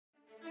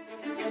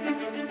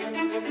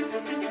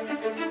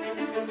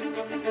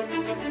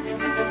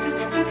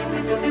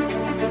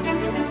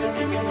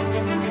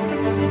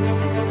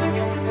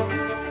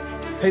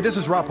Hey, this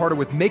is Rob Harder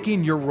with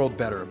Making Your World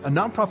Better, a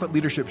nonprofit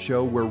leadership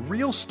show where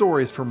real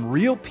stories from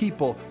real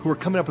people who are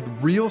coming up with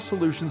real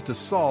solutions to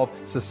solve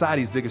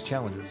society's biggest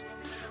challenges.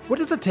 What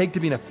does it take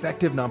to be an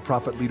effective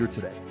nonprofit leader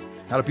today?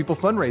 How do people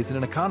fundraise in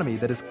an economy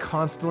that is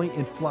constantly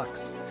in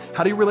flux?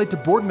 How do you relate to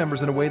board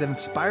members in a way that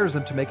inspires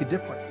them to make a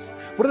difference?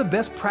 What are the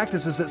best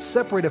practices that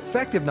separate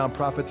effective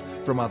nonprofits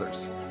from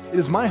others? It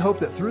is my hope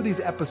that through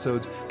these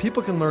episodes,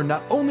 people can learn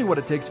not only what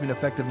it takes to be an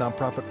effective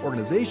nonprofit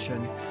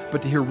organization,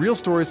 but to hear real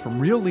stories from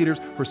real leaders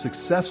who are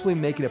successfully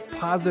making a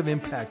positive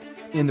impact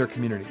in their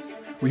communities.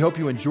 We hope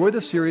you enjoy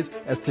this series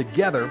as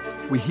together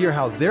we hear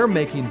how they're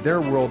making their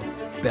world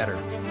better.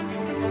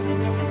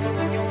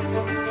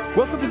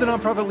 Welcome to the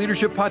Nonprofit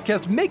Leadership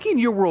Podcast, Making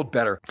Your World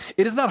Better.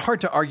 It is not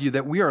hard to argue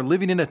that we are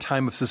living in a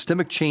time of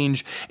systemic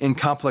change and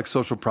complex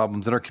social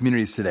problems in our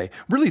communities today,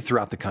 really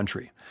throughout the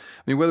country.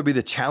 I mean, whether it be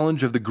the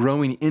challenge of the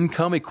growing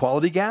income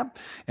equality gap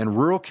and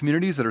rural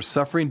communities that are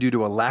suffering due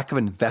to a lack of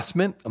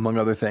investment, among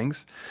other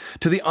things,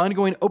 to the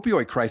ongoing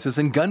opioid crisis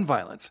and gun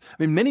violence. I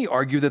mean, many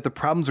argue that the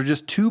problems are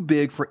just too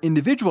big for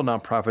individual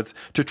nonprofits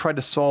to try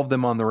to solve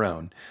them on their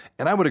own.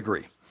 And I would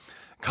agree.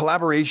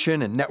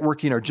 Collaboration and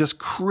networking are just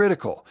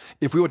critical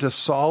if we want to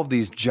solve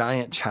these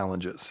giant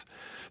challenges.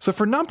 So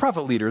for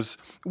nonprofit leaders,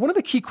 one of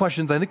the key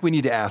questions I think we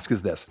need to ask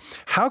is this: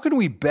 how can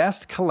we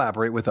best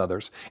collaborate with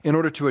others in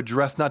order to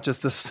address not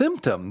just the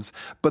symptoms,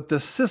 but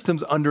the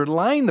systems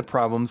underlying the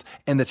problems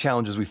and the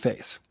challenges we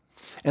face?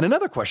 And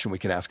another question we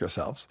can ask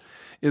ourselves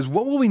is,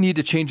 what will we need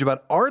to change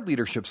about our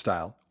leadership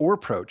style or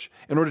approach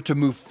in order to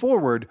move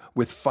forward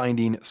with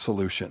finding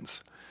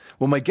solutions?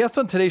 Well, my guest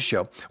on today's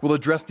show will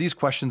address these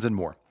questions and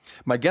more.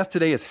 My guest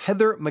today is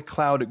Heather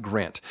McLeod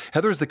Grant.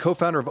 Heather is the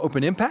co-founder of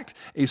Open Impact,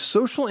 a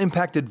social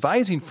impact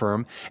advising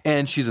firm,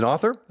 and she's an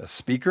author, a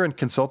speaker, and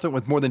consultant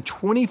with more than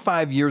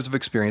 25 years of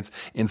experience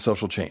in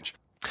social change.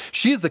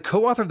 She is the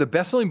co-author of the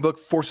best-selling book,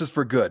 Forces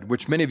for Good,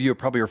 which many of you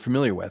probably are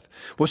familiar with.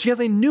 Well, she has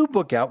a new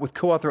book out with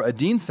co-author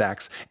Adine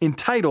Sachs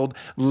entitled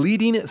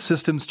Leading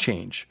Systems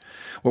Change.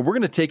 Well, we're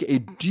going to take a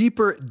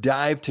deeper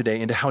dive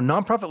today into how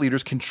nonprofit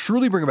leaders can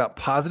truly bring about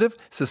positive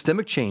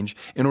systemic change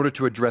in order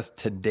to address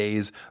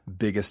today's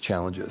biggest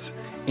challenges.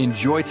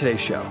 Enjoy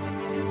today's show.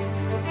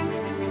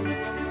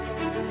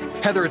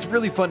 Heather, it's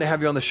really fun to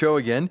have you on the show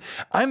again.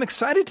 I'm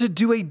excited to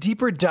do a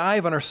deeper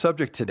dive on our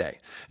subject today.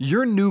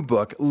 Your new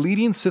book,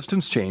 Leading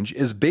Systems Change,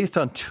 is based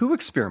on two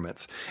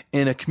experiments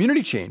in a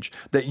community change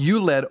that you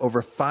led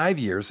over 5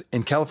 years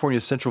in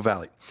California's Central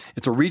Valley.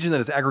 It's a region that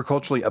is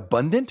agriculturally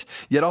abundant,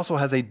 yet also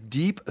has a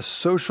deep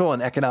social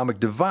and economic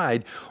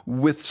divide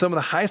with some of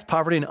the highest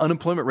poverty and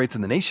unemployment rates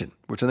in the nation,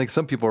 which I think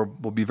some people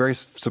will be very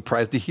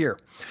surprised to hear.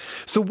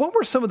 So what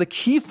were some of the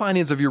key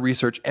findings of your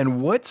research,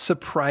 and what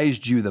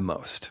surprised you the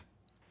most?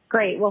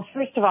 Great. Well,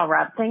 first of all,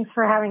 Rob, thanks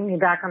for having me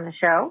back on the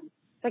show.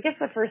 So I guess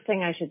the first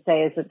thing I should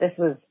say is that this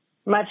was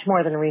much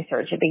more than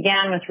research. It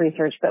began with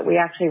research, but we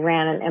actually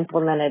ran and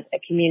implemented a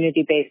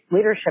community-based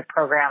leadership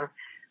program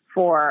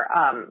for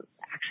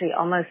actually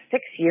almost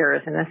 6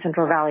 years in the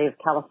Central Valley of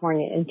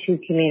California in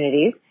 2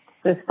 communities.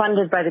 It was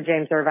funded by the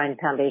James Irvine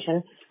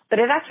Foundation, but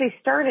it actually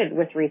started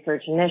with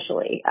research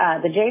initially.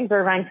 The James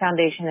Irvine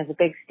Foundation is a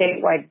big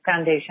statewide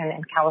foundation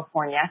in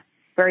California,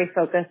 very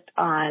focused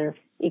on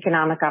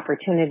economic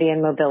opportunity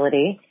and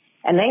mobility.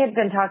 And they had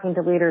been talking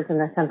to leaders in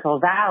the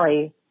Central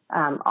Valley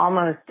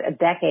almost a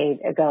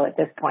decade ago at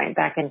this point,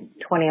 back in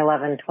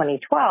 2011,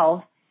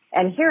 2012,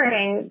 and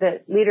hearing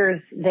that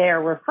leaders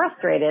there were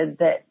frustrated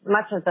that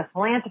much of the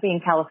philanthropy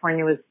in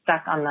California was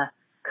stuck on the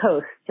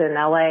coast in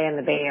LA and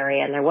the Bay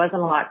Area, and there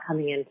wasn't a lot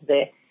coming into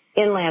the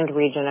inland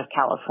region of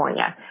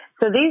California.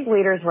 So these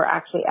leaders were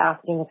actually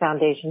asking the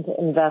foundation to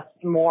invest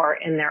more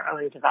in their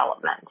own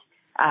development.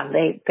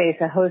 They face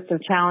a host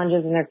of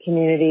challenges in their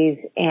communities,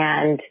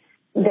 and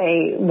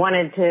they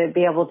wanted to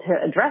be able to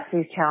address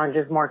these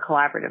challenges more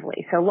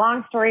collaboratively. So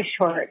long story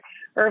short,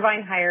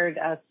 Irvine hired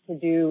us to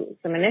do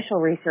some initial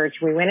research.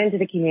 We went into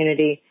the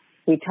community.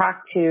 We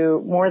talked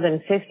to more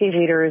than 50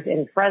 leaders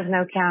in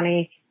Fresno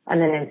County and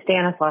then in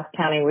Stanislaus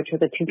County, which were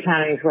the 2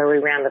 counties where we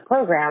ran the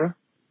program.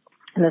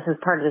 And this is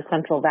part of the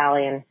Central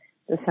Valley and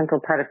the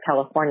central part of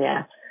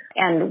California.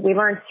 And we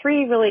learned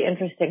 3 really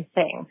interesting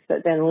things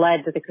that then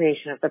led to the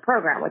creation of the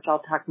program, which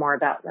I'll talk more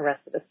about in the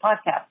rest of this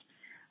podcast.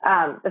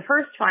 The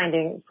first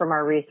finding from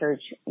our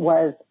research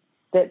was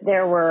that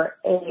there were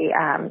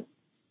a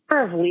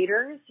number of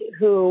leaders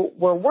who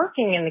were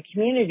working in the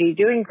community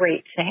doing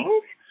great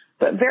things,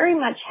 but very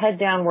much head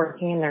down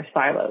working in their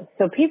silos.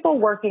 So people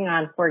working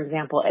on, for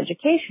example,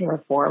 education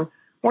reform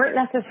weren't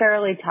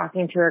necessarily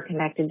talking to or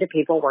connected to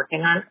people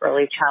working on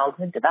early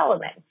childhood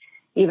development,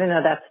 even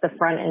though that's the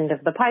front end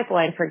of the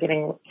pipeline for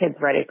getting kids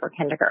ready for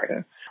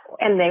kindergarten.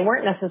 And they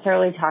weren't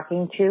necessarily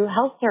talking to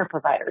healthcare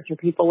providers or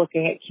people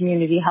looking at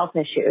community health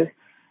issues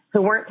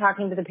who weren't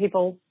talking to the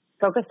people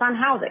focused on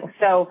housing.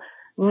 So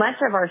much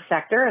of our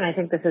sector, and I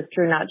think this is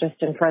true not just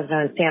in Fresno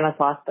and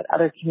Stanislaus, but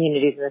other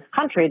communities in this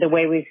country, the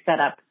way we've set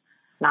up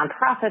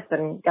nonprofits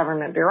and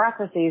government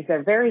bureaucracies,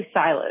 they're very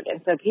siloed. And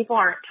so people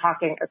aren't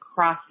talking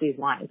across these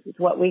lines. It's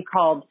what we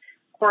called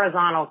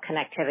horizontal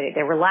connectivity.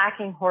 They were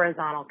lacking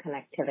horizontal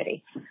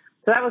connectivity.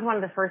 So that was one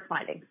of the first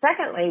findings.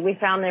 Secondly, we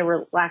found they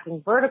were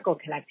lacking vertical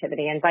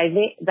connectivity. And by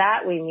that,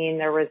 we mean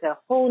there was a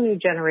whole new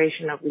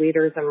generation of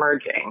leaders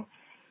emerging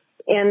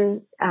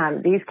in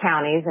these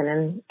counties and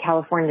in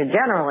California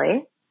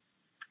generally,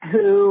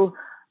 who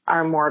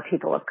are more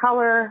people of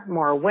color,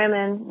 more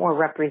women, more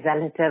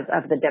representative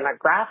of the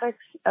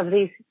demographics of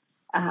these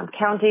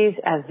counties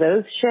as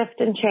those shift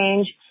and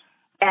change.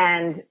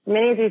 And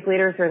many of these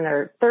leaders are in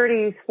their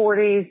 30s,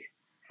 40s,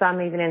 some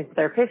even into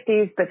their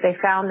 50s, but they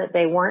found that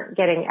they weren't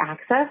getting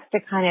access to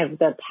kind of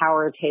the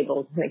power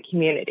tables in the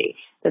community,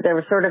 that there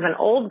was sort of an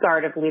old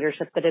guard of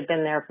leadership that had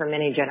been there for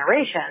many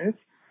generations,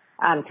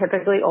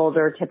 typically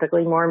older,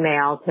 typically more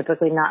male,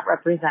 typically not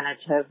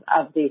representative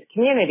of these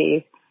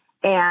communities,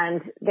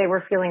 and they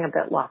were feeling a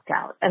bit locked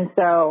out. And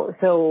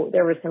so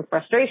there was some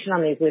frustration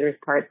on these leaders'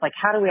 parts, like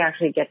how do we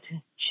actually get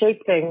to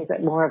shape things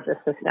at more of the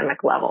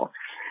systemic level?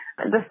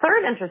 The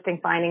third interesting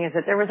finding is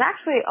that there was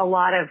actually a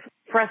lot of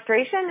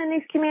frustration in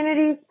these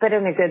communities, but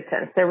in a good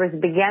sense. There was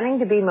beginning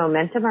to be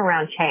momentum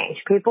around change.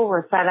 People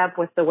were fed up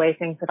with the way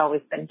things had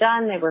always been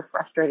done. They were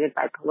frustrated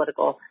by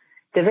political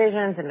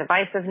divisions and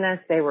divisiveness.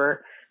 They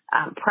were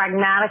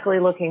pragmatically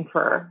looking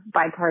for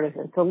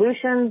bipartisan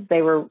solutions.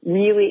 They were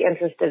really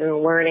interested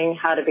in learning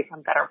how to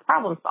become better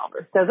problem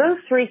solvers. So those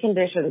three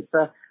conditions,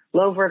 the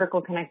low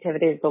vertical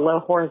connectivity, the low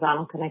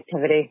horizontal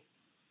connectivity,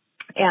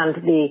 and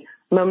the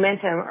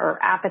momentum or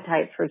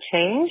appetite for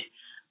change,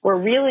 were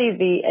really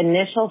the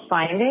initial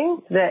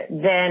findings that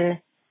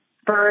then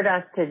spurred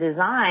us to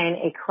design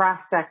a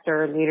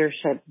cross-sector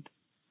leadership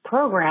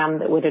program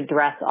that would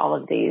address all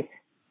of these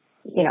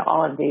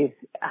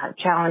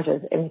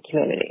challenges in the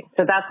community.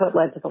 So that's what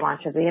led to the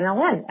launch of the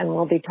NLN, and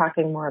we'll be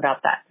talking more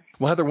about that.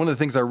 Well, Heather, one of the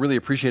things I really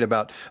appreciate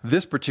about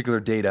this particular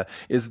data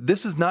is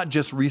this is not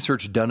just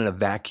research done in a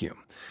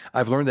vacuum.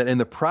 I've learned that in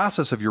the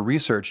process of your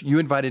research, you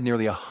invited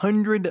nearly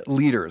 100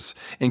 leaders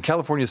in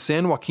California's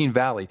San Joaquin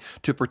Valley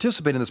to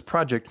participate in this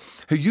project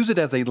who use it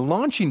as a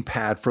launching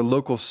pad for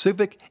local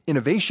civic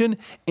innovation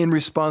in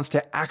response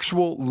to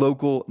actual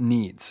local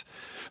needs.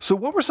 So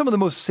what were some of the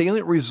most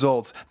salient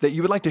results that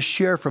you would like to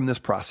share from this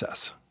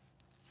process?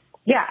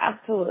 Yeah,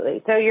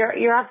 absolutely. So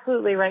you're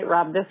absolutely right,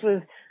 Rob. This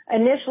was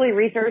initially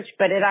research,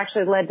 but it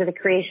actually led to the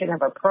creation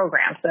of a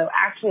program. So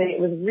actually, it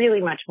was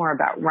really much more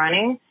about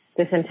running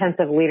this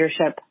intensive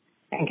leadership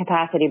and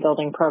capacity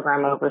building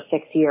program over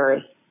 6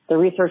 years. The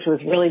research was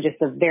really just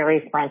the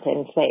very front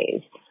end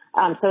phase.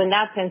 So in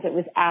that sense, it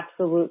was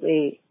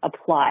absolutely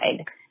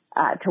applied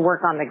to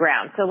work on the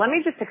ground. So let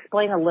me just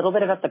explain a little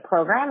bit about the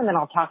program, and then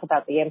I'll talk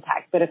about the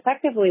impact. But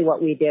effectively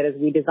what we did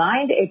is we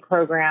designed a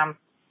program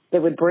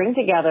that would bring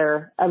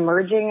together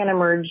emerging and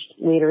emerged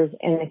leaders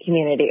in the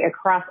community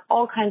across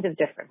all kinds of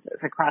differences,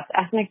 across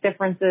ethnic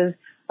differences,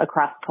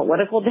 across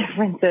political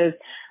differences,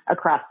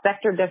 across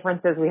sector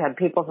differences. We had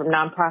people from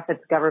nonprofits,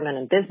 government,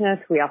 and business.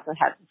 We also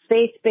had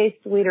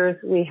faith-based leaders.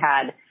 We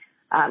had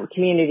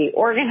community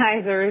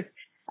organizers.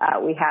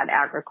 We had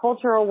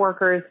agricultural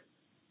workers.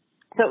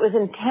 So it was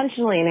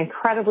intentionally an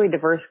incredibly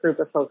diverse group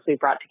of folks we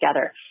brought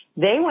together.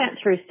 They went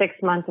through 6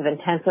 months of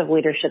intensive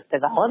leadership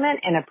development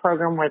in a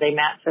program where they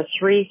met for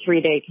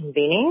three-day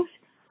convenings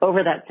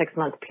over that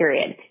 6-month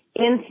period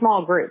in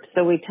small groups.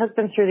 So we took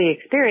them through the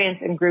experience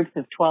in groups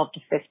of 12 to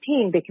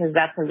 15 because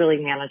that's a really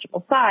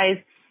manageable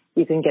size.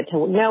 You can get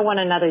to know one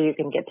another. You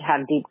can get to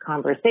have deep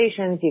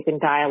conversations. You can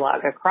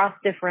dialogue across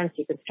difference.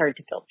 You can start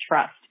to build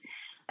trust.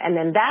 And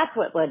then that's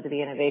what led to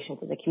the innovations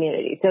in the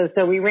community.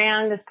 So we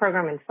ran this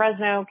program in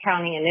Fresno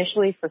County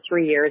initially for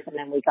 3 years, and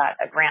then we got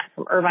a grant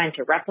from Irvine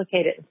to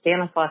replicate it in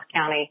Stanislaus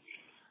County.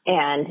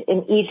 And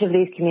in each of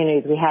these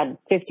communities, we had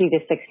 50 to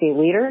 60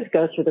 leaders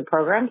go through the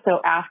program.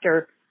 So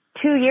after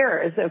 2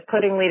 years of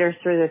putting leaders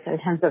through this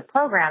intensive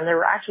program, there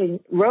were actually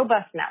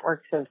robust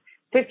networks of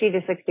 50 to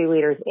 60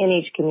 leaders in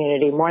each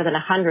community, more than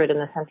 100 in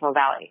the Central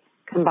Valley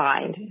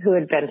combined, who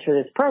had been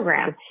through this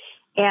program.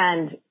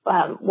 And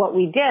what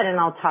we did, and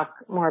I'll talk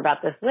more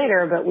about this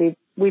later, but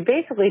we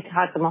basically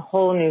taught them a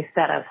whole new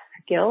set of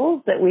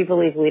skills that we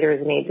believe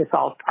leaders need to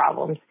solve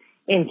problems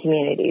in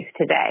communities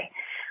today.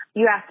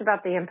 You asked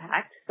about the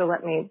impact, so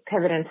let me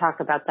pivot and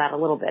talk about that a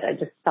little bit. I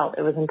just felt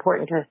it was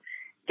important to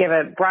give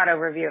a broad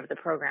overview of the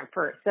program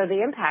first. So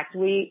the impact,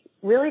 we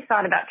really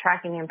thought about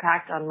tracking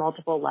impact on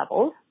multiple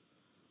levels.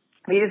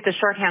 We used a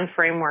shorthand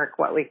framework,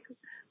 what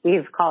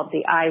we've called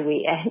the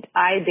I-We, and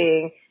I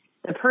being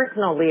the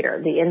personal leader,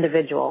 the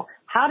individual.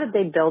 How did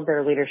they build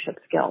their leadership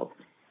skills?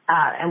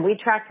 And we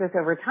tracked this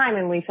over time,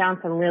 and we found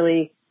some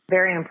really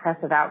very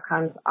impressive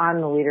outcomes on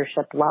the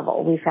leadership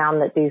level. We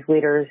found that these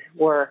leaders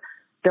were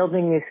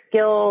building new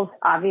skills,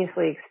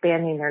 obviously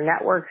expanding their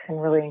networks in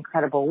really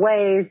incredible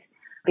ways,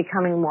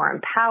 becoming more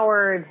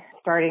empowered,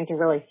 starting to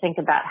really think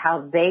about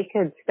how they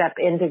could step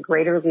into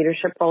greater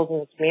leadership roles in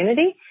the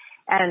community.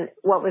 And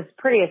what was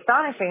pretty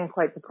astonishing and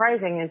quite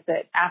surprising is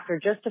that after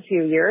just a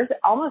few years,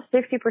 almost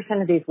 50%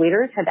 of these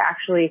leaders had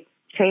actually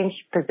changed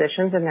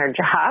positions in their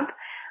job.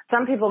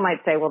 Some people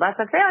might say, well, that's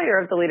a failure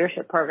of the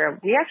leadership program.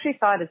 We actually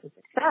saw it as a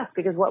success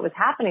because what was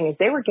happening is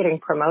they were getting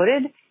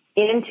promoted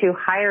into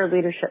higher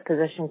leadership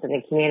positions in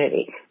the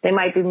community. They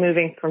might be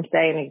moving from,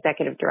 say, an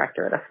executive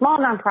director at a small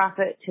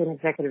nonprofit to an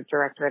executive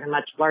director at a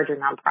much larger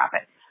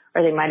nonprofit,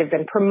 or they might have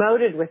been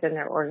promoted within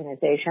their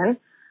organization,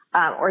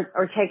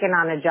 or taken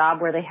on a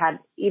job where they had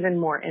even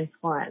more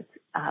influence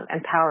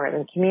and power in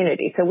the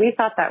community. So we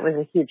thought that was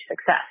a huge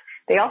success.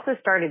 They also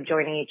started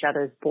joining each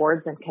other's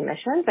boards and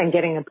commissions and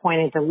getting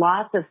appointed to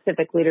lots of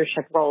civic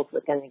leadership roles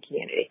within the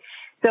community.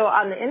 So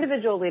on the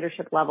individual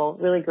leadership level,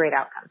 really great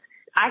outcomes.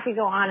 I could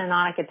go on and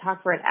on. I could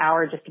talk for an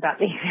hour just about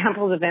the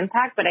examples of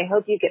impact, but I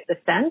hope you get the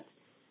sense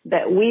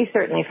that we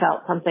certainly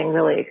felt something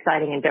really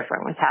exciting and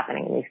different was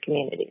happening in these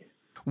communities.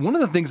 One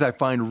of the things I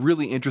find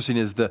really interesting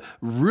is the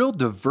real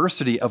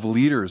diversity of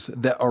leaders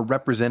that are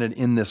represented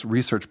in this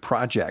research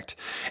project.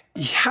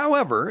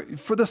 However,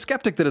 for the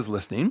skeptic that is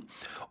listening,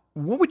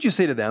 what would you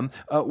say to them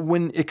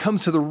when it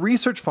comes to the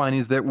research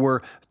findings that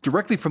were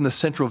directly from the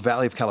Central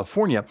Valley of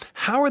California?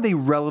 How are they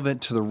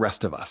relevant to the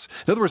rest of us?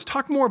 In other words,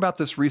 talk more about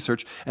this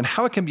research and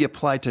how it can be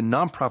applied to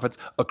nonprofits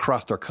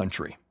across our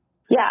country.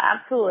 Yeah,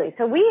 absolutely.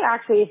 So we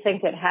actually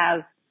think it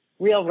has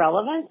real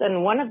relevance.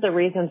 And one of the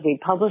reasons we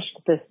published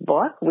this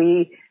book,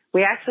 we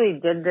actually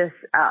did this,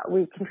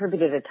 we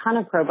contributed a ton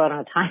of pro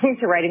bono time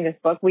to writing this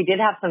book. We did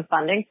have some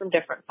funding from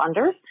different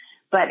funders,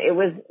 but it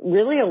was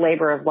really a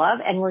labor of love,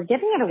 and we're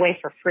giving it away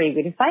for free.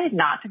 We decided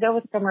not to go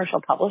with a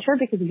commercial publisher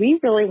because we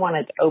really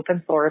wanted to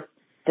open source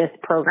this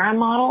program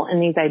model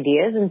and these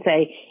ideas and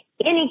say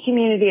any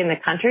community in the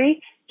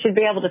country should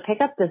be able to pick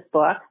up this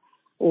book,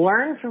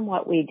 learn from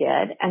what we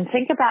did, and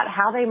think about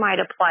how they might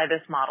apply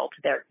this model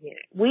to their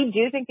community. We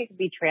do think it can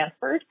be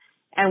transferred,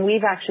 and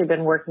we've actually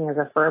been working as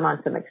a firm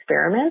on some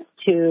experiments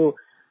to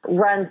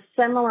run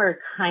similar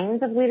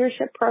kinds of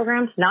leadership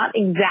programs, not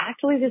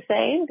exactly the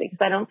same, because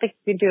I don't think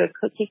you could do a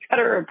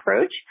cookie-cutter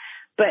approach,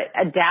 but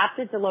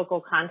adapted to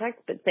local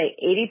context, but say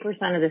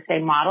 80% of the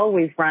same model.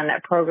 We've run a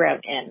program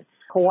in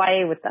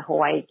Hawaii with the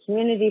Hawaii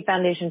Community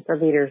Foundation for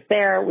Leaders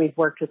there. We've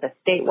worked with a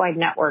statewide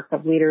network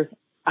of leaders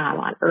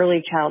on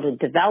early childhood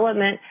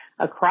development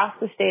across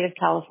the state of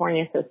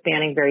California, so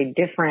spanning very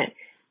different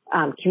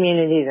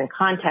communities and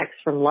contexts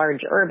from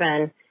large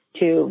urban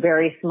to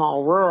very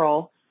small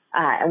rural.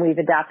 And we've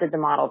adapted the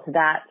model to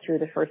that through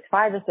the First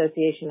Five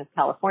Association of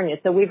California.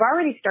 So we've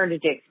already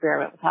started to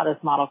experiment with how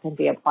this model can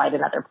be applied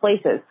in other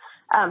places.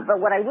 But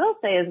what I will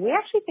say is we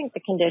actually think the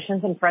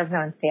conditions in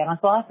Fresno and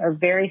Stanislaus are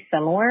very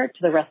similar to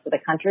the rest of the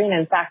country, and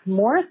in fact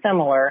more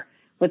similar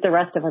with the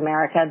rest of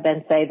America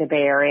than, say, the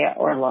Bay Area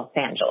or Los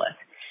Angeles.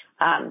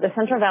 The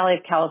Central Valley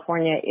of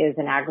California is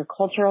an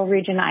agricultural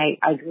region.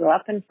 I grew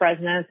up in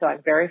Fresno, so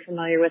I'm very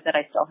familiar with it.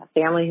 I still have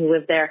family who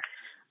live there.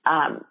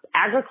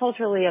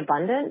 Agriculturally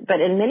abundant,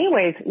 but in many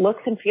ways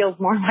looks and feels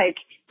more like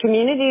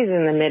communities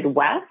in the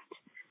Midwest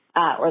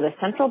or the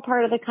central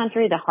part of the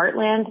country, the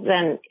heartland,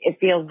 than it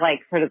feels like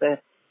sort of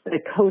the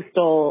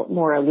coastal,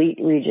 more elite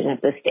region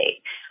of the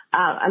state.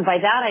 And by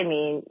that, I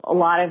mean a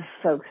lot of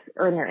folks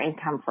earn their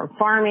income from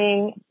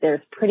farming.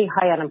 There's pretty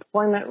high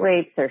unemployment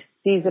rates. There's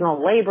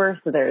seasonal labor,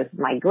 so there's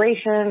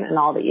migration and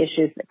all the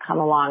issues that come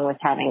along with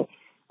having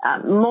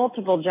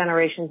multiple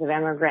generations of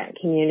immigrant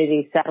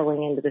communities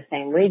settling into the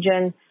same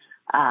region.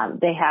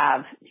 They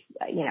have,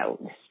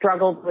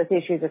 struggled with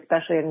issues,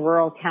 especially in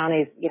rural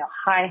counties,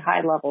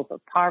 high levels of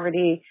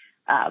poverty.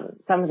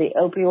 Some of the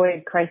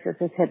opioid crisis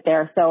has hit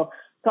there. So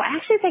I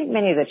actually think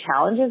many of the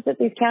challenges that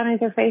these counties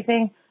are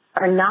facing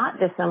are not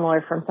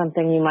dissimilar from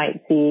something you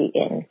might see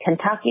in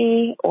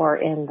Kentucky or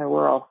in the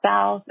rural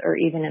South or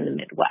even in the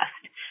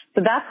Midwest.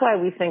 So that's why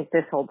we think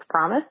this holds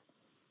promise.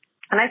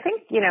 And I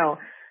think,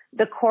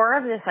 the core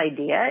of this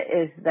idea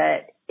is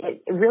that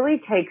it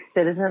really takes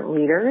citizen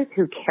leaders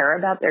who care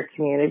about their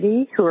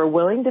community, who are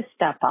willing to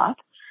step up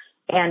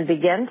and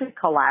begin to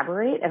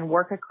collaborate and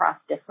work across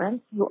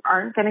difference, who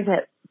aren't going to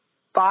get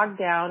bogged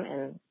down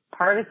in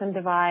partisan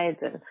divides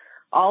and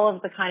all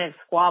of the kind of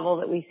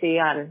squabble that we see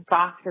on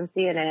Fox and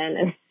CNN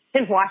and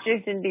in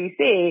Washington,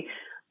 D.C.,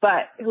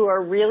 but who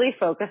are really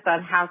focused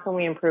on how can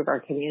we improve our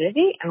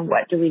community and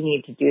what do we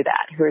need to do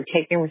that, who are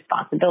taking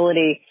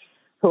responsibility,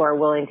 who are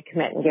willing to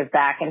commit and give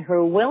back, and who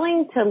are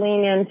willing to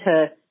lean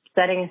into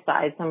setting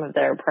aside some of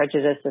their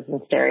prejudices and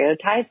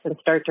stereotypes and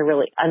start to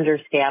really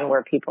understand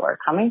where people are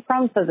coming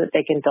from so that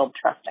they can build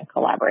trust and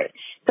collaborate.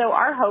 So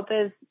our hope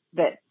is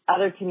that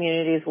other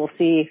communities will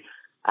see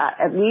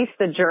at least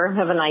the germ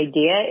of an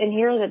idea in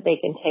here that they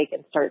can take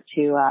and start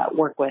to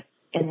work with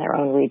in their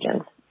own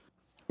regions.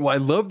 Well, I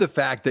love the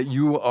fact that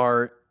you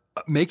are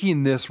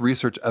making this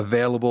research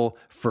available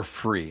for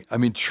free. I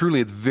mean, truly,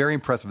 it's very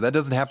impressive. That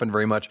doesn't happen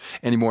very much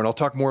anymore. And I'll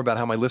talk more about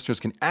how my listeners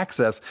can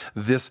access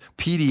this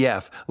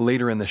PDF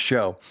later in the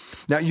show.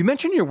 Now, you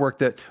mentioned in your work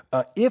that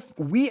if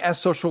we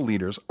as social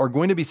leaders are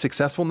going to be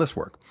successful in this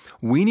work,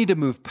 we need to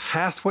move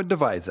past what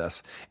divides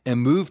us and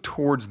move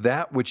towards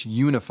that which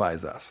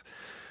unifies us.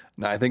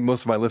 Now, I think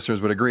most of my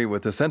listeners would agree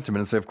with this sentiment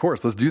and say, of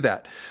course, let's do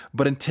that.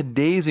 But in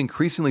today's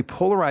increasingly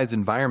polarized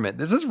environment,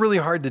 this is really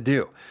hard to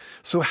do.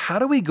 So how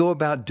do we go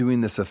about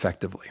doing this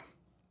effectively?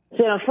 It's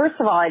So first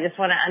of all, I just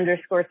want to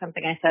underscore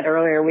something I said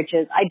earlier, which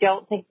is I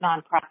don't think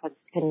nonprofits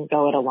can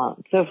go it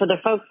alone. So for the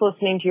folks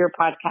listening to your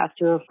podcast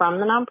who are from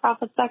the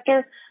nonprofit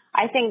sector,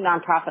 I think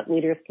nonprofit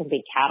leaders can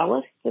be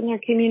catalysts in their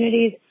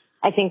communities.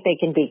 I think they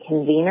can be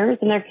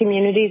conveners in their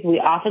communities. We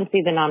often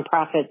see the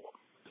nonprofits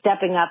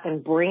stepping up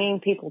and bringing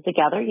people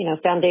together. You know,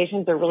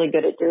 foundations are really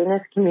good at doing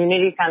this,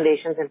 community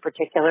foundations in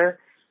particular,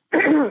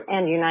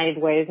 and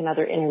United Ways and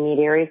other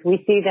intermediaries.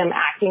 We see them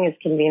acting as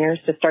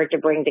conveners to start to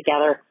bring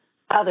together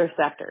other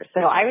sectors.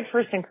 So I would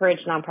first encourage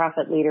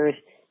nonprofit leaders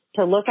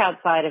to look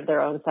outside of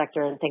their own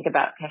sector and think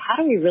about, okay, how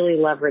do we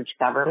really leverage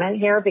government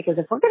here? Because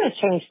if we're going to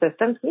change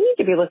systems, we need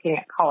to be looking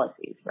at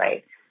policies,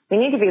 right? We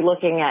need to be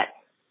looking at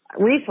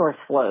resource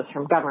flows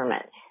from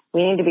government.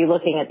 We need to be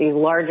looking at these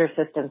larger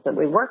systems that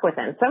we work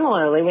within.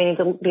 Similarly, we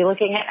need to be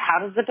looking at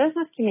how does the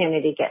business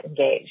community get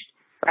engaged,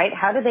 right?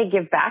 How do they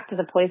give back to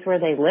the place where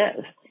they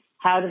live?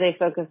 How do they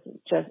focus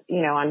just,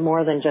 on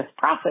more than just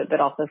profit, but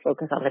also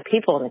focus on the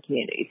people in the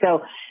community?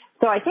 So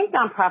I think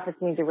nonprofits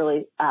need to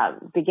really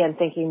begin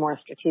thinking more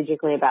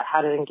strategically about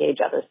how to engage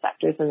other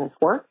sectors in this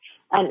work.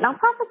 And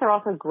nonprofits are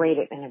also great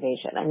at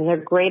innovation. I mean, they're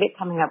great at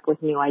coming up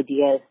with new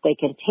ideas. They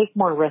can take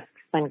more risks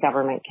than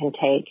government can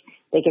take.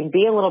 They can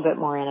be a little bit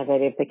more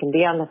innovative. They can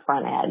be on the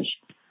front edge.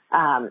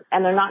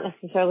 And they're not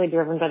necessarily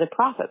driven by the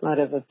profit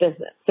motive of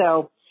business.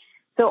 So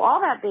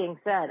all that being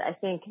said, I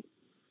think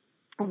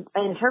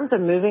in terms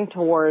of moving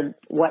toward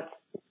what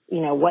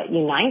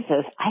unites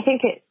us, I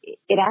think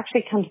it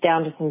actually comes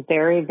down to some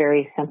very,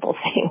 very simple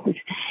things.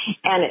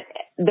 And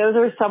those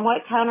are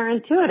somewhat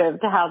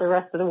counterintuitive to how the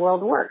rest of the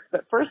world works.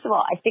 But first of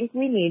all, I think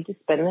we need to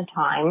spend the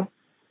time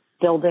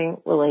building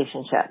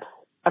relationships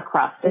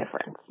across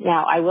difference.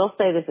 Now, I will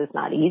say this is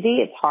not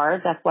easy. It's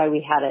hard. That's why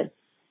we had an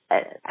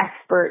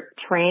expert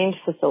trained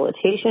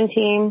facilitation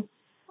team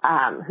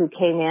who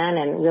came in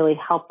and really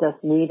helped us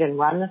lead and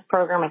run this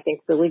program. I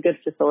think really good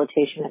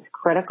facilitation is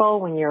critical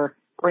when you're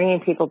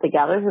bringing people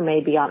together who may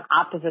be on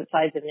opposite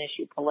sides of an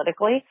issue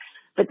politically.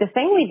 But the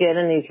thing we did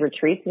in these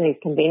retreats and these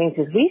convenings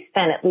is we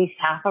spent at least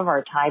half of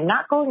our time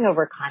not going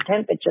over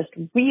content, but just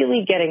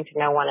really getting to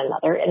know one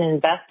another and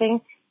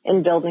investing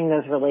in building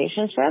those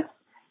relationships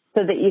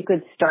so that you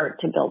could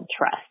start to build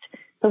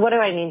trust. So what do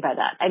I mean by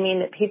that? I mean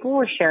that people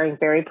were sharing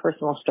very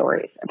personal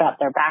stories about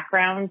their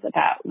backgrounds,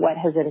 about what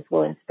has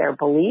influenced their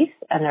beliefs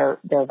and their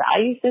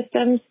value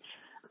systems,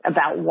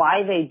 about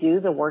why they do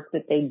the work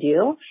that they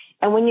do.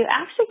 And when you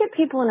actually get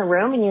people in a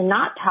room and you're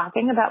not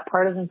talking about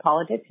partisan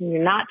politics and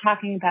you're not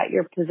talking about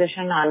your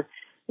position on,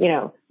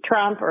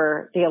 Trump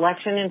or the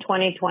election in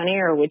 2020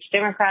 or which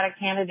Democratic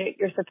candidate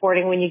you're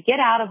supporting, when you get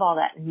out of all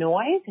that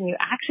noise and you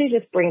actually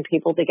just bring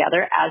people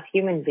together as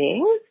human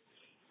beings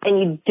and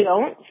you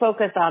don't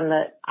focus on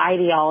the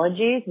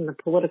ideologies and the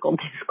political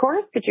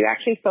discourse, but you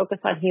actually focus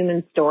on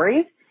human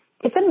stories,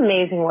 it's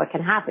amazing what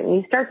can happen.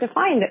 You start to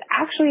find that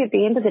actually at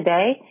the end of the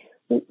day,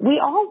 we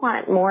all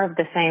want more of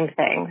the same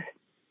things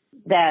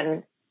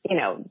than,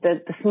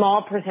 the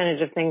small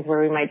percentage of things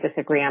where we might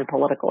disagree on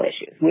political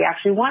issues. We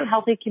actually want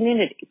healthy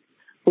communities.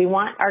 We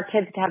want our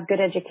kids to have good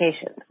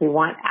education. We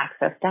want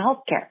access to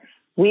healthcare.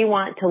 We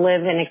want to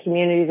live in a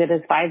community that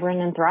is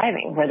vibrant and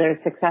thriving, where there's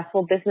a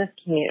successful business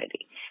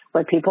community,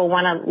 where people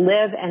want to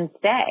live and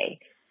stay,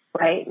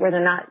 right? Where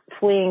they're not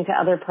fleeing to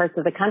other parts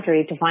of the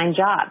country to find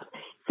jobs.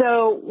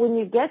 So when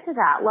you get to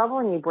that level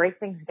and you break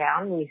things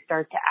down and you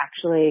start to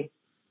actually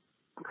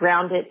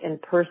ground it in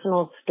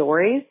personal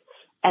stories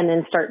and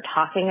then start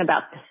talking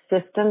about the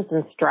systems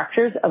and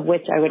structures of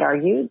which I would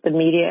argue the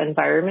media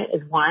environment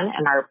is one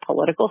and our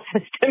political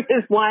system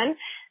is one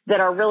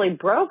that are really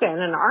broken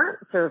and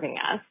aren't serving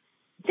us,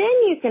 then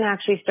you can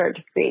actually start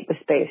to create the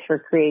space for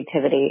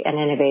creativity and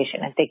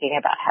innovation and thinking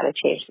about how to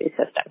change these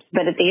systems.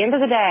 But at the end of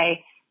the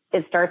day,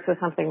 it starts with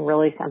something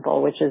really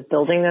simple, which is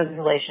building those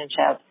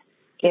relationships,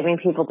 giving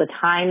people the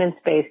time and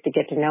space to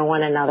get to know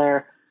one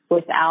another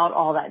without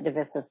all that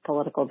divisive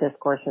political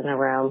discourse in the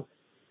room,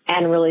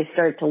 and really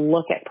start to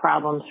look at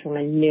problems from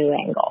a new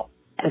angle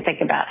and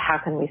think about how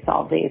can we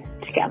solve these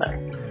together.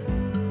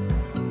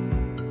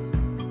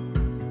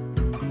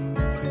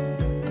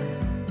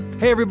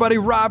 Hey everybody,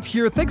 Rob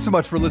here. Thanks so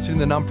much for listening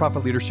to the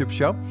Nonprofit Leadership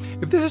Show.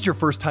 If this is your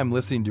first time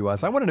listening to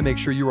us, I wanted to make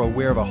sure you're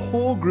aware of a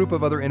whole group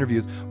of other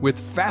interviews with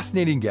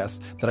fascinating guests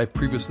that I've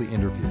previously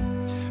interviewed.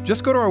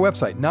 Just go to our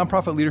website,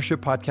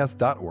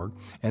 nonprofitleadershippodcast.org,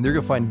 and there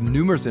you'll find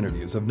numerous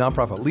interviews of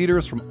nonprofit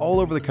leaders from all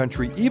over the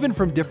country, even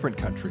from different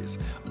countries,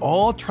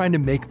 all trying to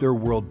make their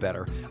world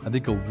better. I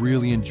think you'll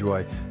really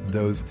enjoy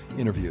those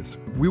interviews.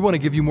 We want to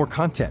give you more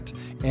content,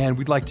 and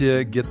we'd like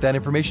to get that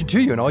information to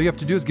you. And all you have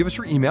to do is give us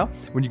your email.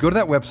 When you go to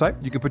that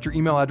website, you can put your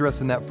email address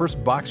in that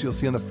first box you'll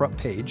see on the front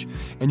page,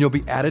 and you'll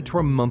be added to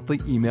our monthly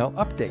email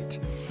update.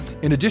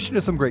 In addition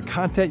to some great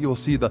content, you'll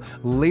see the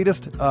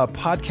latest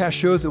podcast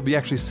shows that will be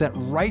actually sent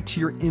right to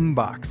your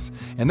inbox.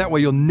 And that way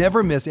you'll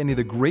never miss any of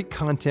the great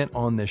content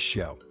on this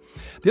show.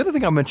 The other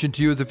thing I'll mention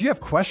to you is if you have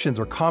questions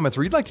or comments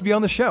or you'd like to be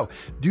on the show,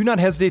 do not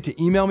hesitate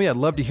to email me. I'd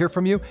love to hear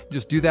from you.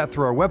 Just do that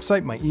through our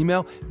website, my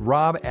email,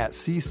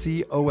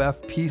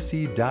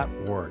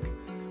 rob@ccofpc.org.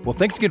 Well,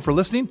 thanks again for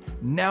listening.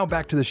 Now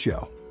back to the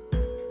show.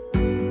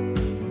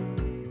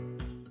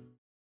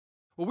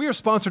 Well, we are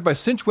sponsored by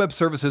Cinch Web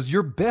Services,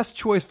 your best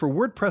choice for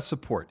WordPress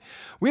support.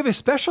 We have a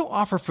special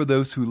offer for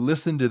those who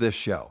listen to this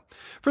show.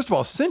 First of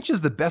all, Cinch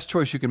is the best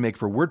choice you can make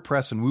for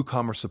WordPress and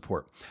WooCommerce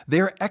support.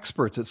 They are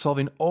experts at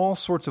solving all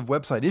sorts of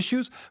website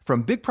issues,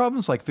 from big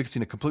problems like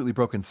fixing a completely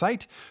broken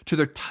site to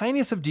their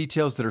tiniest of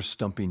details that are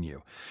stumping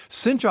you.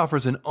 Cinch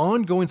offers an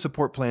ongoing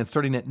support plan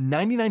starting at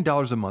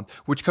 $99 a month,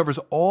 which covers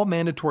all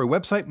mandatory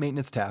website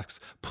maintenance tasks,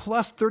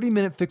 plus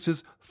 30-minute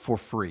fixes for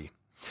free.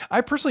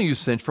 I personally use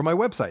Cinch for my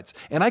websites,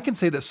 and I can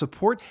say that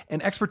support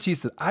and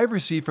expertise that I've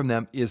received from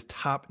them is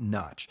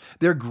top-notch.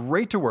 They're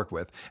great to work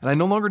with, and I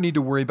no longer need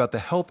to worry about the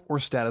health or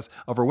status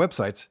of our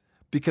websites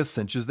because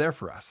Cinch is there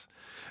for us.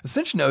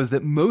 Cinch knows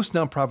that most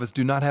nonprofits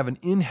do not have an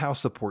in-house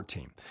support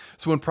team.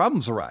 So when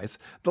problems arise,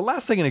 the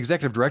last thing an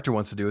executive director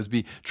wants to do is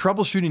be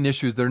troubleshooting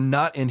issues that are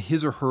not in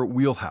his or her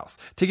wheelhouse,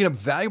 taking up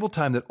valuable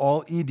time that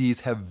all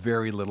EDs have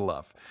very little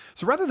of.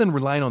 So rather than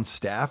relying on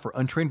staff or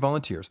untrained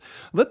volunteers,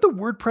 let the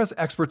WordPress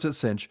experts at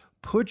Cinch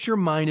put your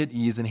mind at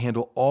ease and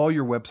handle all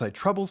your website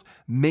troubles,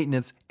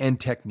 maintenance, and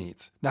tech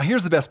needs. Now,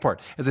 here's the best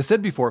part. As I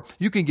said before,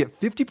 you can get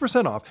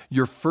 50% off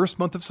your first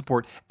month of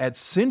support at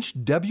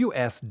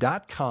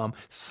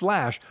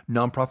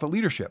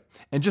cinchws.com/nonprofitleadership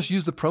and just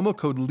use the promo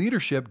code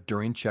leadership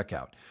during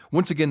checkout.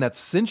 Once again, that's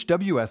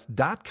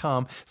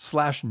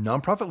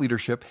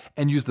cinchws.com/nonprofitleadership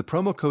and use the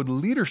promo code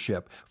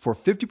leadership for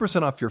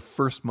 50% off your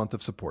first month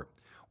of support.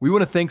 We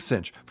want to thank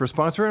Cinch for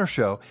sponsoring our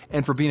show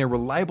and for being a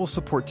reliable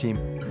support team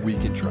we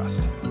can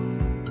trust.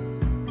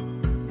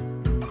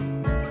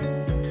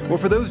 Well,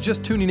 for those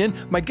just tuning in,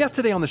 my guest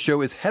today on the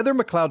show is Heather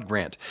McLeod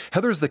Grant.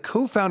 Heather is the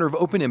co-founder of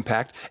Open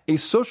Impact, a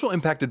social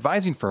impact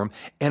advising firm,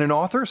 and an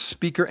author,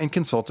 speaker, and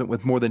consultant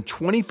with more than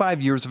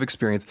 25 years of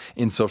experience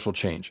in social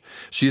change.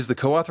 She is the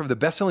co-author of the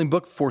best-selling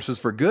book, Forces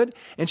for Good,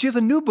 and she has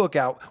a new book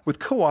out with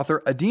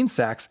co-author Adine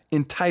Sachs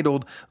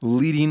entitled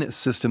Leading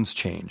Systems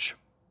Change.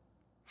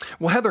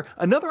 Well, Heather,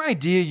 another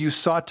idea you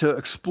sought to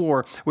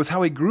explore was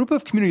how a group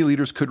of community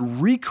leaders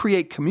could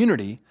recreate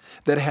community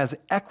that has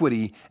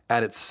equity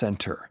at its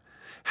center.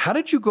 How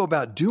did you go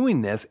about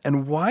doing this,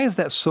 and why is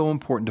that so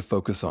important to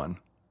focus on?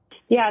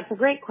 Yeah, it's a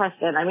great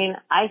question. I mean,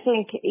 I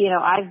think,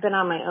 I've been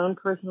on my own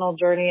personal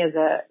journey as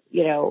a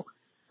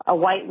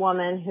white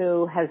woman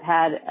who has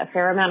had a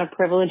fair amount of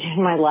privilege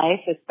in my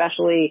life,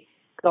 especially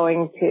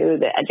going to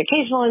the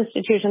educational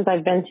institutions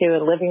I've been to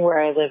and living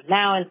where I live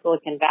now in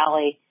Silicon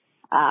Valley.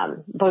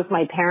 Both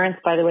my parents,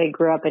 by the way,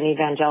 grew up in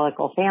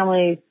evangelical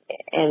families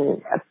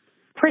in a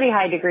pretty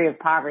high degree of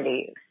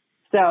poverty.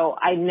 So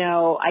I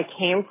know I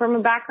came from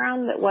a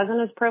background that wasn't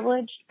as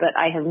privileged, but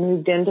I have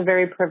moved into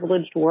very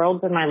privileged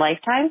worlds in my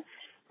lifetime.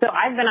 So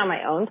I've been on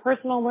my own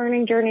personal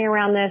learning journey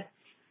around this.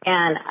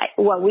 And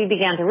what we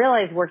began to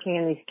realize working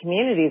in these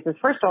communities is,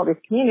 first of all,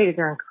 these communities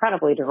are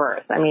incredibly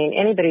diverse. I mean,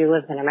 anybody who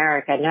lives in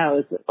America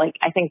knows,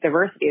 I think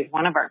diversity is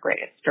one of our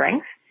greatest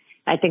strengths.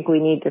 I think we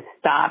need to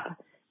stop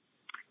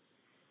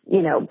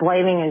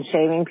blaming and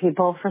shaming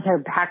people for their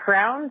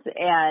backgrounds.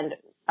 And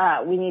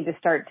we need to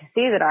start to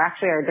see that our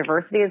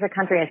diversity as a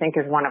country, I think,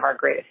 is one of our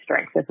greatest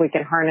strengths, if we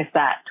can harness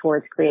that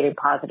towards creating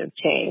positive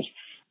change.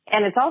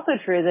 And it's also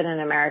true that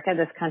in America,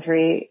 this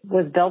country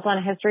was built on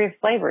a history of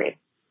slavery,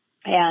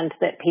 and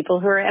that people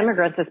who are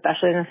immigrants,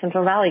 especially in the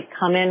Central Valley,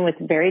 come in with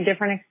very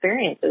different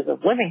experiences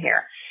of living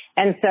here.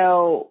 And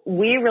so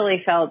we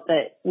really felt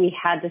that we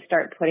had to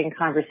start putting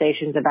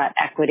conversations about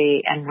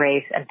equity and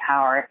race and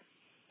power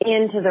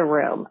into the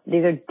room.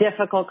 These are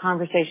difficult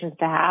conversations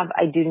to have.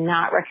 I do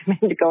not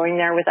recommend going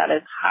there without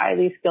a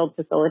highly skilled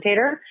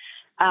facilitator.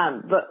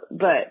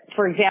 But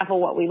for example,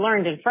 what we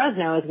learned in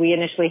Fresno is we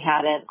initially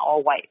had an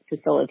all-white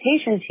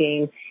facilitation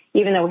team,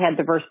 even though we had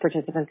diverse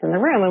participants in the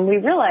room. And we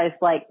realized,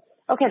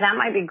 okay, that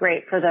might be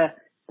great for the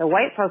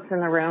white folks in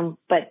the room,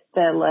 but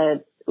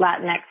the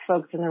Latinx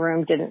folks in the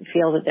room didn't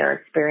feel that their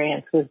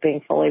experience was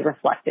being fully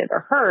reflected or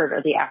heard,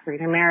 or the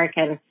African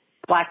American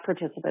Black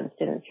participants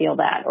didn't feel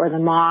that, or the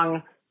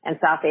Hmong and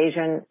South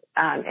Asian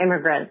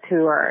immigrants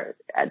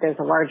there's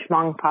a large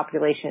Hmong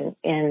population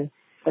in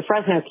the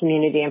Fresno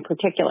community in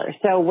particular.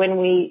 So when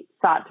we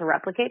sought to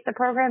replicate the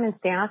program in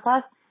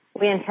Stanislaus,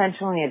 we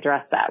intentionally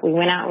addressed that. We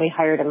went out and we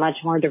hired a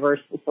much more diverse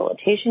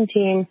facilitation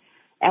team,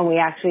 and we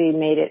actually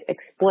made it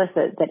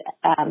explicit that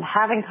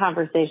having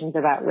conversations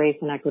about race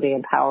and equity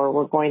and power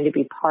were going to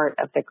be part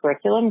of the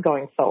curriculum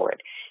going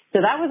forward. So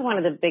that was one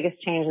of the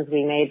biggest changes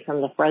we made from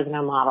the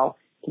Fresno model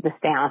to the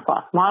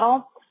Stanislaus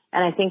model.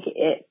 And I think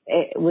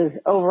it was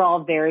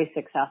overall very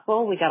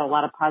successful. We got a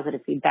lot of positive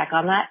feedback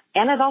on that.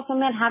 And it also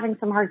meant having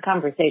some hard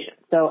conversations.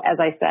 So as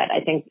I said, I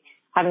think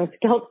having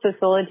skilled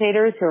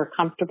facilitators who are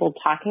comfortable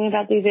talking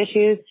about these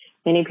issues,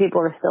 many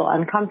people are still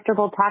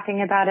uncomfortable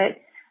talking about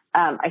it.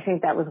 I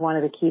think that was one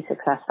of the key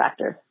success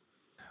factors.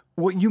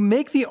 Well, you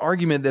make the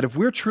argument that if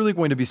we're truly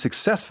going to be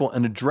successful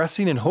in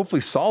addressing and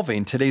hopefully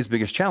solving today's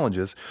biggest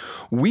challenges,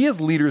 we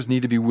as leaders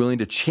need to be willing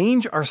to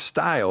change our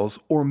styles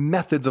or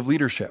methods of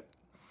leadership.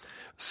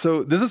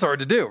 So this is hard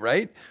to do,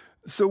 right?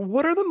 So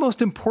what are the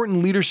most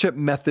important leadership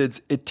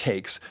methods it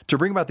takes to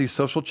bring about these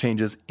social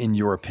changes, in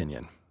your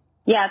opinion?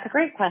 Yeah, it's a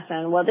great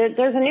question. Well,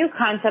 there's a new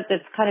concept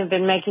that's kind of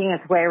been making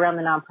its way around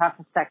the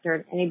nonprofit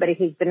sector. Anybody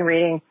who's been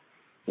reading,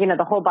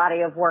 the whole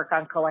body of work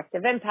on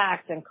collective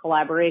impact and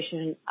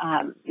collaboration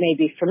may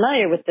be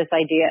familiar with this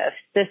idea of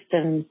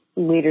systems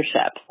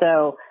leadership.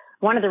 So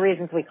one of the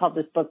reasons we call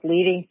this book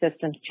Leading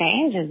Systems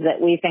Change is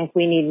that we think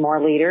we need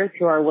more leaders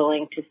who are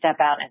willing to step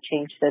out and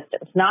change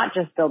systems, not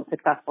just build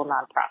successful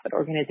nonprofit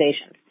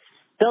organizations.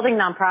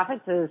 Building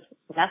nonprofits is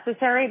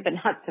necessary, but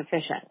not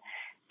sufficient.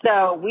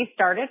 So we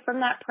started from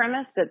that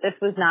premise that this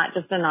was not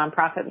just a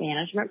nonprofit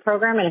management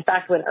program. And in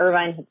fact, when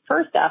Irvine had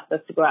first asked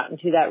us to go out and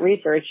do that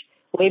research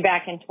way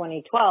back in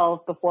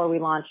 2012, before we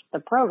launched the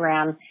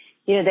program,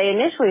 they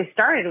initially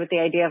started with the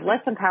idea of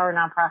let's empower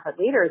nonprofit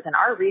leaders. And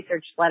our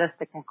research led us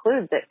to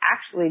conclude that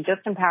actually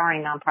just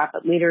empowering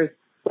nonprofit leaders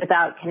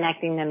without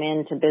connecting them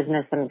into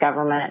business and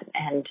government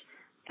and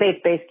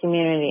faith-based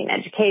community and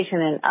education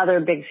and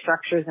other big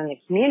structures in the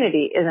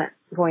community isn't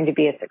going to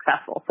be as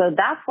successful. So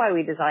that's why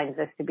we designed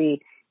this to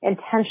be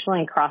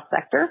intentionally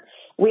cross-sector.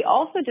 We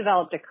also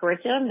developed a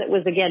curriculum that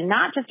was, again,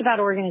 not just about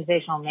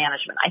organizational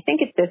management. I think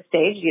at this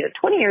stage,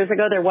 20 years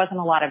ago, there wasn't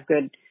a lot of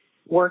good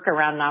work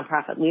around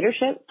nonprofit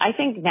leadership. I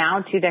think now,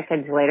 2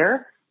 decades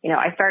later,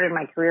 I started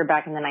my career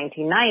back in the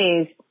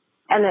 1990s,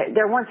 and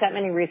there weren't that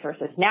many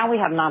resources. Now we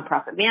have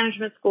nonprofit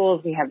management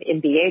schools. We have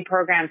MBA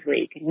programs where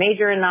you can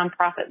major in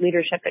nonprofit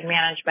leadership and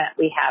management.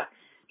 We have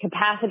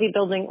capacity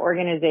building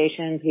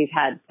organizations. We've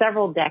had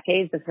several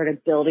decades of sort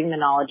of building the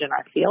knowledge in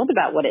our field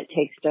about what it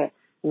takes to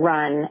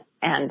run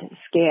and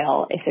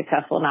scale a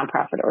successful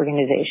nonprofit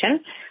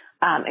organization,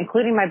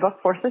 including my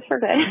book, Forces for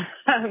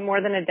Good,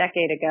 more than a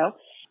decade ago.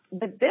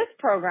 But this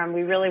program,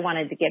 we really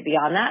wanted to get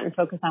beyond that and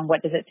focus on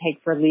what does it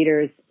take for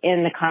leaders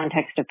in the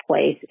context of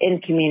place, in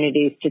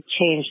communities, to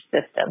change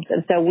systems.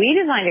 And so we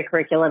designed a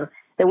curriculum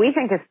that we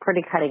think is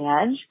pretty cutting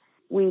edge.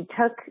 We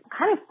took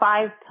kind of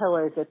 5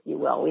 pillars, if you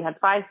will. We had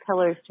 5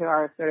 pillars to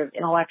our sort of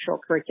intellectual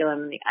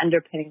curriculum and the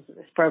underpinnings of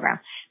this program.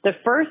 The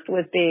first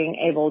was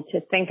being able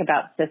to think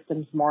about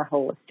systems more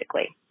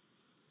holistically.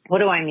 What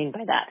do I mean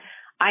by that?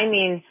 I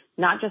mean,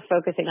 not just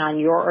focusing on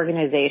your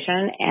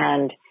organization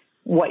and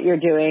what you're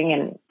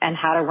doing and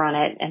how to run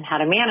it and how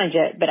to manage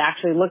it, but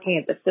actually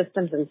looking at the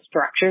systems and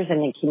structures in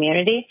the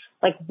community.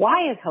 Like,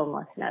 why is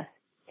homelessness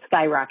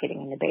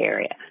skyrocketing in the Bay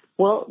Area?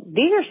 Well,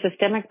 these are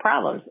systemic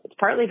problems. It's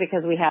partly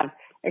because we have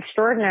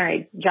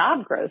extraordinary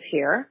job growth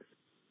here,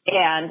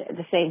 and at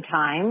the same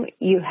time,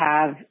 you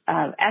have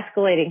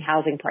escalating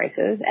housing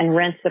prices and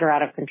rents that are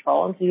out of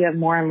control, and so you have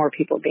more and more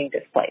people being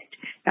displaced.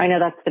 Now, I know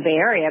that's the Bay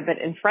Area, but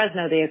in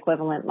Fresno, the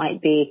equivalent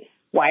might be,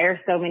 why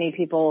are so many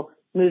people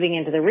moving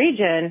into the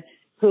region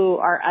who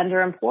are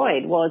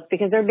underemployed? Well, it's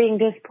because they're being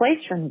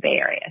displaced from the Bay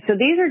Area. So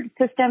these are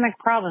systemic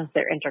problems.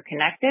 They're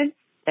interconnected.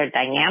 They're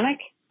dynamic.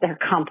 They're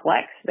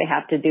complex. They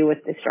have to do with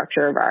the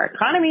structure of our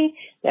economy.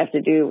 They have to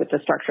do with the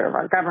structure of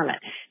our government.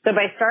 So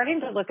by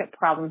starting to look at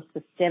problems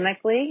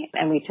systemically,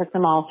 and we took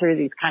them all through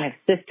these kind of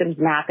systems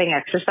mapping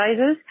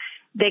exercises,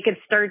 they could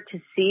start to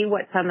see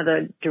what some of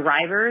the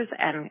drivers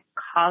and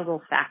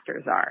causal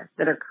factors are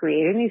that are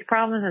creating these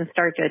problems and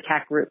start to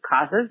attack root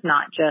causes,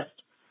 not just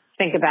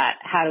think about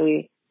how do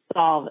we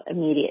solve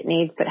immediate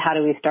needs, but how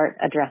do we start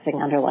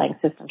addressing underlying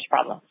systems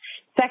problems.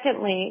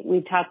 Secondly,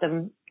 we taught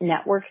them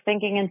network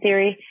thinking and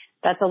theory.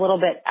 That's a little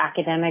bit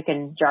academic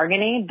and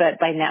jargony, but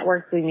by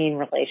networks, we mean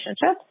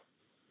relationships.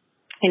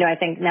 I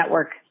think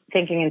network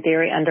thinking and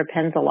theory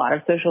underpins a lot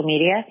of social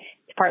media.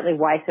 It's partly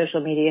why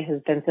social media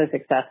has been so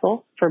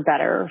successful, for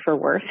better or for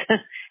worse,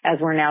 as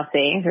we're now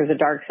seeing. There's a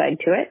dark side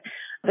to it.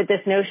 But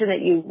this notion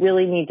that you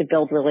really need to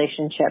build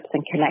relationships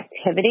and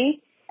connectivity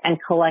and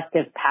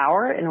collective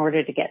power in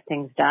order to get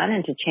things done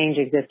and to change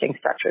existing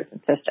structures and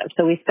systems.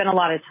 So we spent a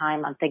lot of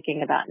time on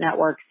thinking about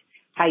networks,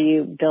 how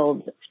you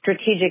build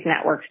strategic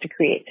networks to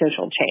create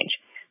social change.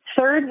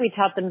 Third, we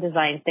taught them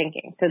design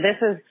thinking. So this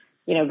is,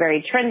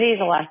 very trendy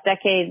the last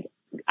decade.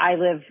 I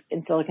live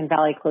in Silicon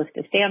Valley close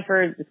to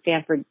Stanford, the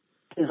Stanford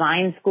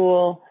Design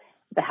School,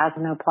 the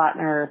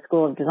Hausmann-Plattner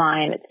School of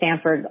Design at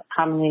Stanford,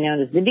 commonly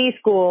known as the D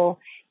School,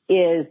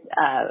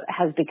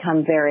 has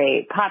become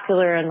very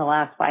popular in the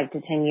last 5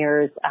 to 10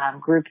 years.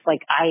 Groups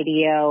like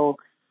IDEO,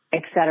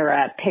 et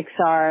cetera,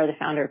 Pixar, the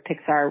founder of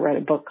Pixar wrote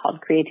a book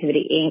called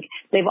Creativity Inc.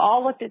 They've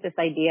all looked at this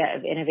idea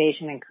of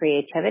innovation and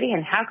creativity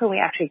and how can we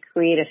actually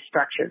create a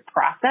structured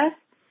process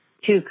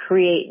to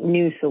create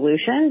new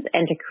solutions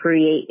and to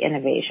create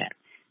innovation.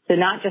 So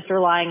not just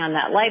relying on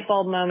that light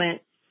bulb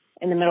moment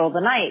in the middle of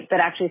the night, but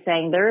actually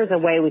saying there is a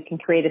way we can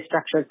create a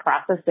structured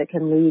process that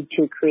can lead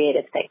to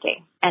creative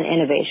thinking and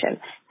innovation.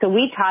 So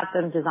we taught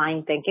them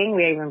design thinking.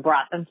 We even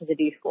brought them to the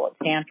D School at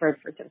Stanford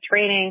for some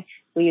training.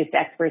 We used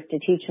experts to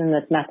teach them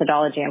this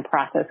methodology and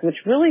process, which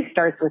really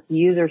starts with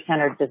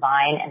user-centered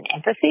design and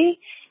empathy.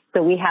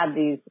 So we had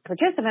these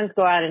participants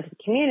go out into the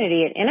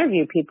community and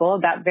interview people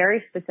about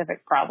very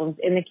specific problems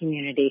in the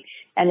community,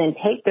 and then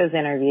take those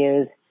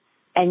interviews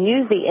and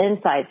use the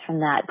insights from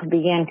that to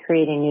begin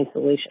creating new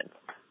solutions.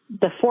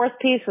 The fourth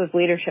piece was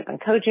leadership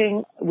and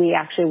coaching. We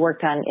actually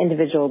worked on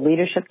individual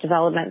leadership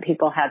development.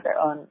 People had their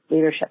own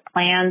leadership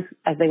plans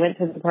as they went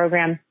through the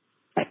program.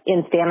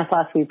 In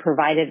Stanislaus, we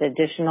provided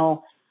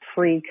additional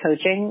free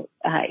coaching.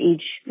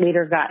 Each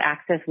leader got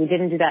access. We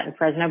didn't do that in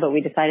Fresno, but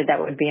we decided that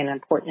would be an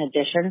important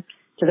addition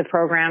to the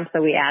program.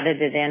 So we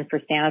added it in for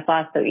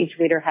Stanislaus. So each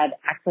leader had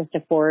access to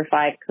 4 or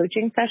 5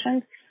 coaching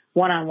sessions,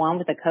 one-on-one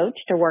with a coach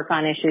to work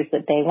on issues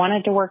that they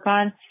wanted to work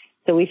on.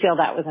 So we feel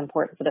that was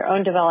important for their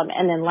own development.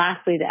 And then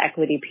lastly, the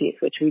equity piece,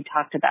 which we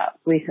talked about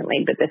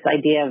recently, but this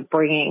idea of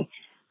bringing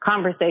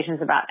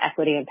conversations about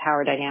equity and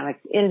power dynamics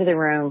into the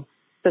room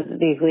so that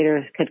these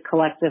leaders could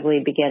collectively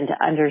begin to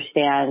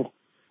understand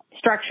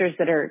structures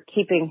that are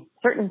keeping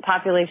certain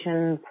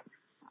populations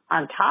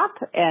on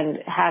top and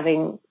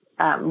having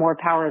more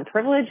power and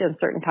privilege, and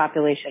certain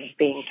populations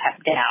being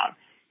kept down.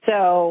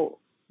 So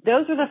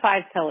those are the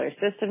 5 pillars: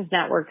 systems,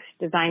 networks,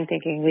 design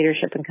thinking,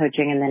 leadership and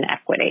coaching, and then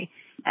equity.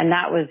 And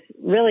that was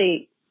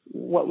really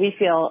what we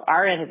feel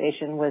our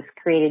innovation was,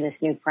 creating this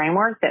new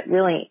framework that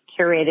really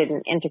curated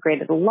and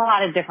integrated a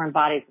lot of different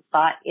bodies of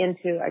thought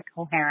into a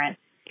coherent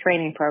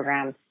training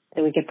program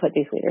that we could put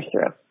these leaders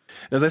through.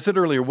 As I said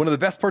earlier, one of the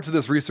best parts of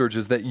this research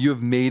is that you have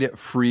made it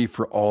free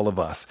for all of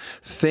us.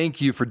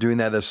 Thank you for doing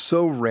that. That's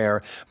so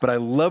rare, but I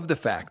love the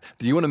fact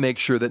that you want to make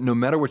sure that no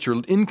matter what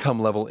your income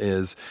level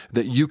is,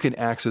 that you can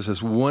access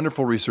this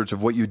wonderful research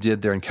of what you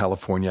did there in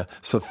California.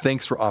 So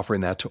thanks for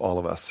offering that to all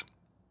of us.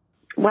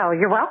 Well,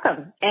 you're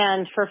welcome.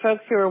 And for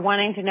folks who are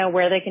wanting to know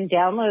where they can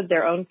download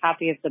their own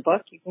copy of the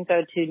book, you can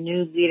go to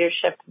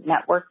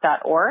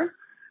newleadershipnetwork.org,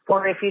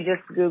 or if you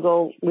just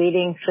Google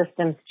Leading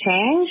Systems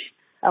Change,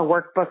 a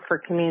workbook for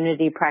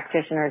community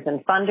practitioners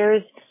and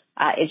funders,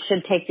 it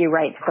should take you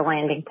right to the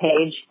landing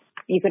page.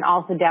 You can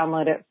also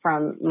download it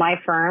from my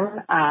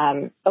firm,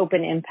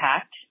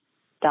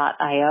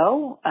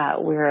 OpenImpact.io.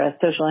 We're a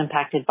social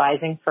impact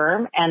advising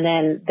firm. And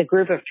then the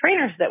group of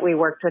trainers that we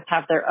worked with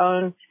have their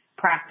own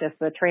practice,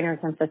 the trainers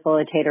and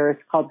facilitators,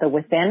 called the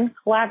Within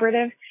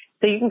Collaborative.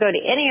 So you can go to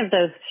any of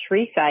those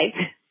 3 sites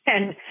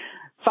and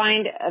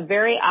find a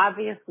very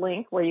obvious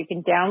link where you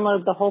can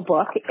download the whole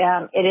book.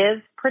 It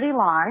is pretty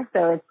long,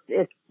 so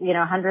it's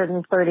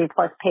 130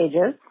 plus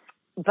pages,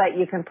 but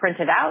you can print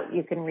it out.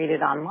 You can read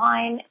it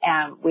online.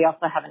 We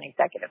also have an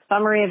executive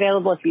summary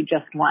available if you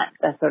just want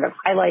the sort of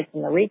highlights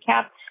and the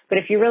recap. But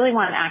if you really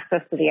want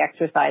access to the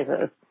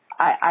exercises,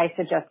 I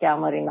suggest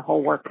downloading the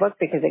whole workbook,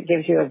 because it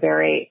gives you a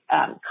very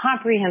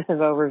comprehensive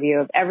overview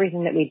of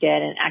everything that we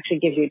did, and actually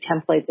gives you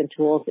templates and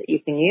tools that you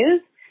can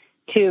use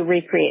to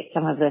recreate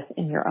some of this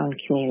in your own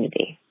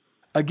community.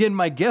 Again,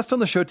 my guest on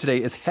the show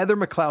today is Heather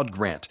McLeod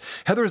Grant.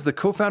 Heather is the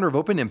co-founder of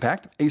Open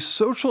Impact, a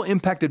social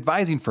impact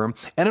advising firm,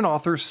 and an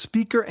author,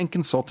 speaker, and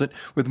consultant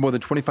with more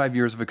than 25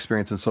 years of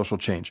experience in social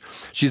change.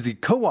 She's the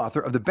co-author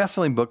of the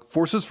best-selling book,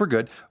 Forces for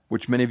Good,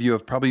 which many of you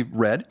have probably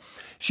read.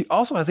 She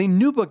also has a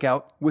new book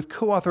out with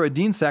co-author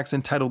Adine Sachs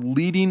entitled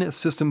Leading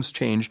Systems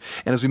Change.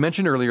 And as we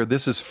mentioned earlier,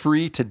 this is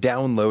free to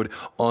download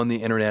on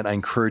the internet. I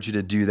encourage you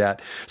to do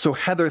that. So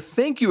Heather,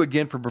 thank you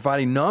again for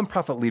providing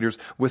nonprofit leaders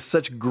with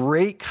such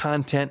great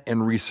content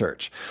and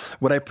research.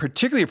 What I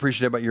particularly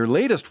appreciate about your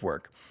latest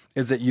work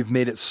is that you've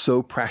made it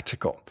so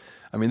practical.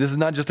 I mean, this is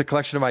not just a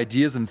collection of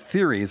ideas and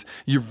theories.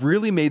 You've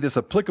really made this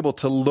applicable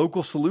to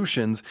local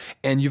solutions,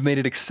 and you've made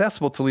it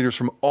accessible to leaders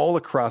from all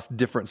across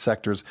different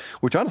sectors,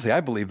 which honestly,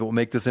 I believe will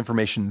make this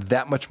information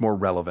that much more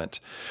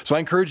relevant. So I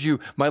encourage you,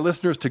 my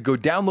listeners, to go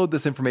download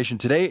this information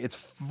today. It's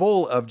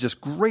full of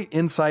just great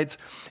insights.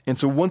 And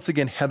so once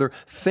again, Heather,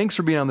 thanks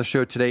for being on the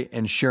show today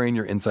and sharing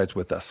your insights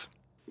with us.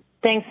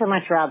 Thanks so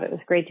much, Rob. It was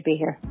great to be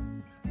here.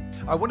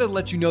 I wanted to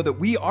let you know that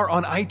we are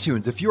on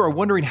iTunes. If you are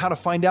wondering how to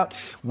find out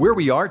where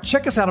we are,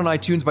 check us out on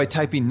iTunes by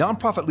typing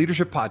Nonprofit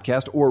Leadership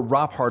Podcast or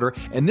Rob Harder,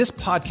 and this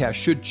podcast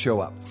should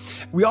show up.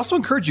 We also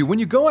encourage you, when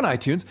you go on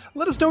iTunes,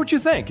 let us know what you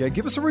think.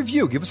 Give us a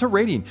review, give us a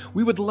rating.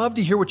 We would love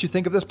to hear what you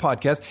think of this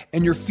podcast,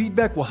 and your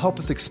feedback will help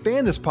us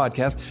expand this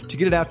podcast to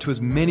get it out to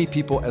as many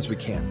people as we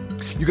can.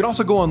 You can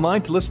also go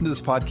online to listen to this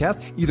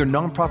podcast, either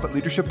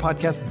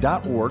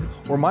nonprofitleadershippodcast.org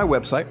or my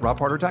website,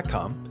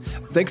 robharder.com.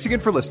 Thanks again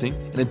for listening,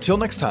 and until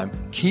next time,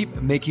 keep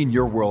making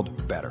your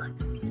world better.